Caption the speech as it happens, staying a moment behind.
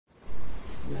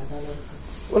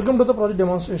Welcome to the project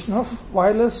demonstration of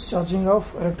wireless charging of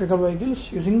electrical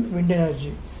vehicles using wind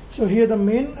energy. So here the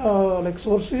main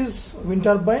source is wind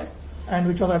turbine, and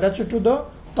which was attached to the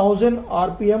 1000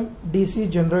 RPM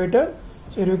DC generator.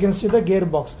 So here you can see the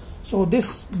gearbox. So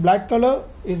this black color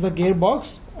is the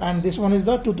gearbox, and this one is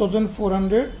the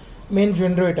 2400 main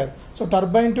generator. So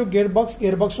turbine to gearbox,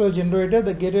 gearbox to the generator,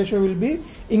 the gear ratio will be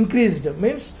increased.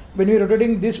 Means when we are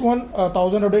rotating this one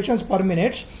 1000 rotations per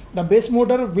minute, the base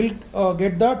motor will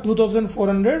get the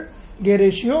 2400 gear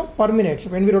ratio per minute.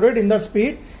 So when we rotate in that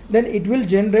speed, then it will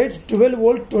generate 12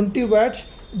 volt 20 watts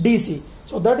DC.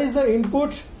 So that is the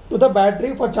input to the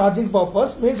battery for charging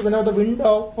purpose. Means whenever the wind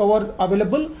power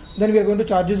available, then we are going to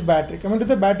charge this battery. Coming to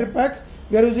the battery pack,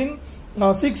 we are using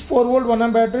 6 4 volt 1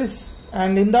 amp batteries,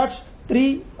 and in that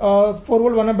 3 4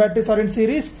 volt 1 amp batteries are in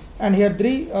series, and here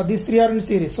these three are in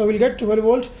series. So we'll get 12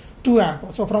 volt 2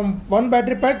 amp. So from one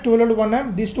battery pack 12 volt 1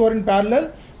 amp, these two are in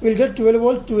parallel, we'll get 12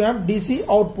 volt 2 amp DC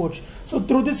output. So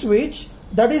through this switch,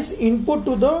 that is input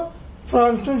to the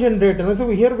function generator. So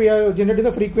here we are generating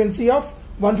the frequency of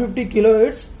 150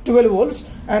 kilohertz 12 volts,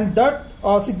 and that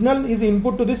signal is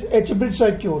input to this H bridge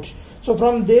circuit. So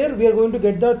from there we are going to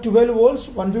get the 12 volts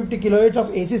 150 kilohertz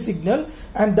of AC signal,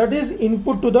 and that is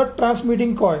input to the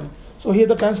transmitting coil. So here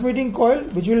the transmitting coil,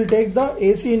 which will take the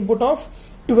AC input of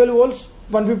 12 volts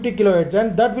 150 kilohertz,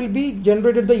 and that will be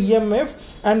generated the EMF.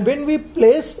 And when we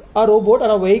place a robot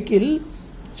or a vehicle,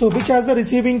 so which has the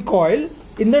receiving coil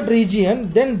in that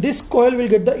region, then this coil will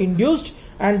get the induced,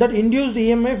 and that induced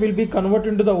EMF will be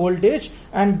converted into the voltage,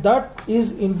 and that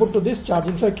is input to this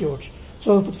charging circuit.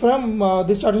 So from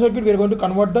this charging circuit, we are going to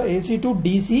convert the AC to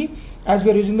DC, as we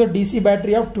are using the DC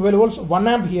battery of 12 volts 1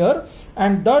 amp here,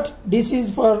 and that DC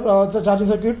is for the charging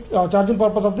circuit charging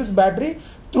purpose of this battery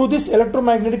through this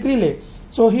electromagnetic relay.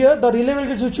 So here the relay will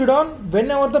get switched on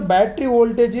whenever the battery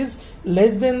voltage is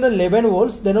less than the 11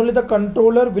 volts, then only the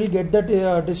controller will get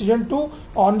that decision to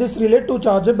on this relay to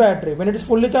charge the battery. When it is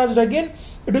fully charged again,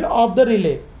 it will off the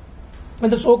relay,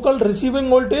 and the so-called receiving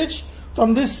voltage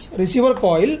from this receiver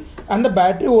coil and the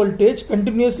battery voltage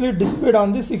continuously displayed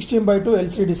on the 16:2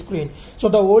 LCD screen. So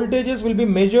the voltages will be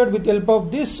measured with the help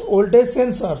of this voltage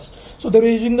sensors. So they are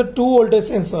using the two voltage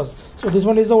sensors. So this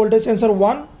one is the voltage sensor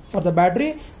 1 for the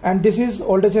battery, and this is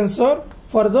voltage sensor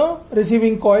for the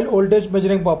receiving coil voltage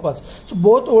measuring purpose. So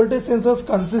both voltage sensors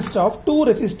consist of two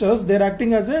resistors. They are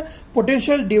acting as a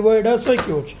potential divider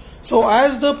circuit. So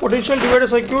as the potential divider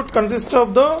circuit consists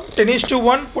of the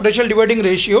 10:1 potential dividing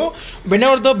ratio,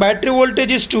 whenever the battery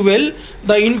voltage is 12,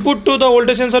 the input to the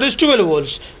voltage sensor is 12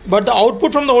 volts, but the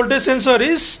output from the voltage sensor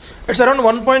is around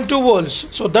 1.2 volts.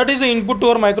 So that is the input to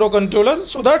our microcontroller,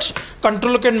 so that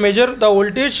controller can measure the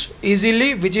voltage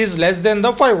easily, which is less than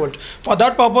the 5 volt. For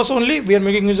that purpose only we are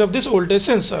making use of this voltage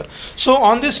sensor. So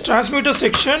on this transmitter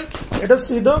section, let us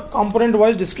see the component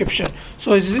wise description.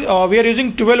 So we are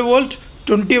using 12 volt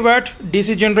 20 watt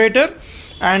DC generator,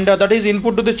 and that is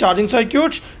input to the charging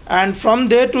circuit, and from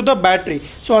there to the battery.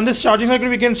 So on this charging circuit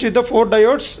we can see the 4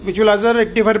 diodes, which will as a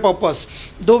rectifier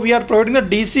purpose. Though we are providing the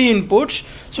DC inputs,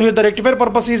 so here the rectifier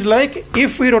purpose is like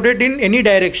if we rotate in any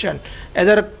direction,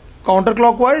 either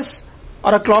counterclockwise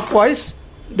or a clockwise,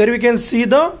 there we can see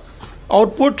the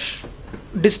output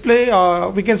display,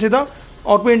 we can see the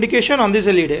output indication on this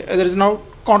LED. There is now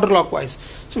counterclockwise,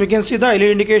 so we can see the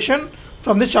LED indication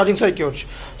from this charging circuit.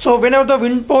 So whenever the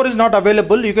wind power is not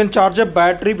available, you can charge a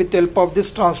battery with the help of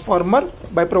this transformer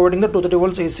by providing the 230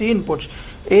 volts AC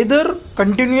inputs. Either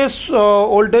continuous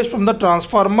voltage from the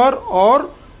transformer or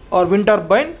wind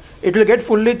turbine, it will get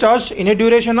fully charged in a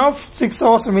duration of 6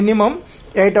 hours minimum,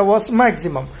 8 hours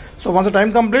maximum. So once the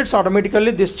time completes, automatically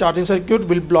this charging circuit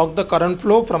will block the current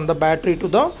flow from the battery to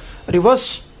the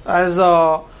reverse, as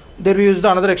there we use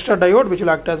another extra diode which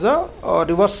will act as a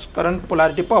reverse current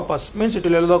polarity purpose. Means it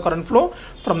will allow the current flow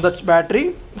from the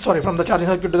from the charging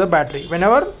circuit to the battery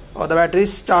whenever the battery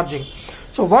is charging.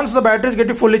 So once the battery is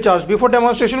getting fully charged, before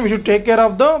demonstration we should take care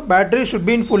of the battery should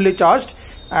be in fully charged,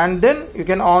 and then you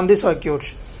can on the circuit.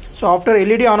 So after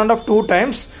LED on and off 2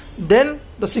 times, then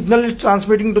the signal is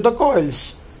transmitting to the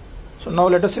coils. So now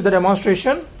let us see the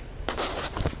demonstration.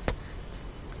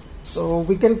 So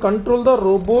we can control the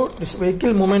robot, this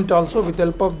vehicle movement also with the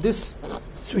help of this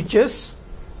switches,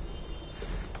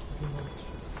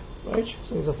 right?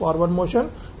 So it's a forward motion,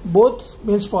 both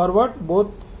means forward, both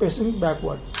facing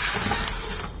backward,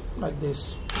 like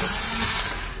this,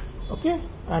 okay,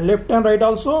 and left and right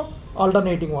also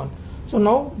alternating one. So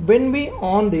now when we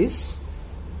on this,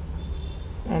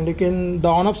 and you can the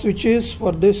on off switches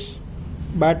for this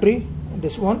battery,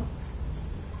 this one.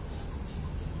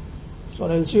 So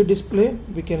on LCD display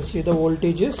we can see the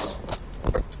voltages,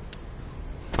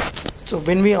 So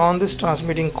when we on this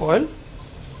transmitting coil,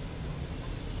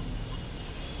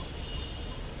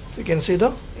 you can see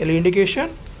the LED indication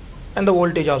and the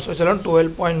voltage also. It's around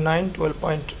 12.9,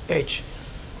 12.8.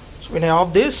 So when I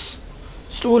off this,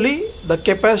 slowly the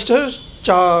capacitors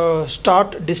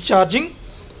start discharging.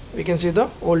 We can see the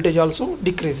voltage also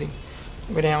decreasing.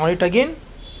 When I on it again,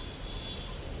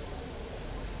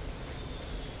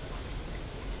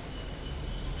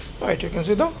 right, you can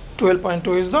see the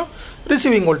 12.2 is the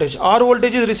receiving voltage. R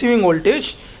voltage is receiving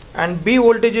voltage and B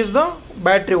voltage is the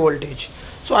battery voltage.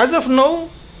 So as of now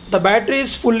the battery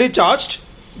is fully charged,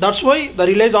 that's why the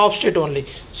relay is off state only.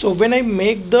 So when I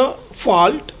make the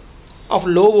fault of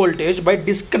low voltage by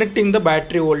disconnecting the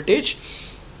battery voltage,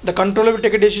 the controller will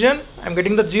take a decision. I'm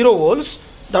getting the 0 volts,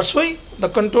 that's why the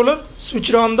controller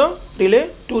switched on the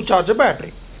relay to charge the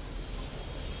battery.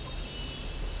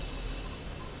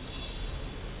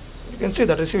 You can see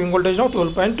the receiving voltage now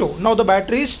 12.2. Now the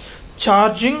battery is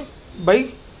charging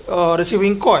by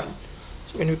receiving coil.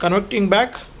 So when we connecting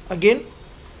back again,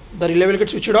 the relay will get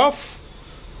switched off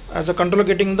as the controller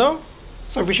getting the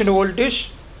sufficient voltage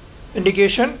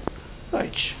indication,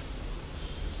 right?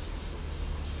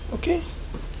 Okay,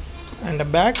 and the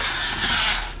back,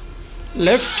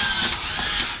 left,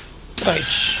 right,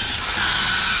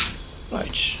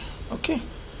 right. Okay.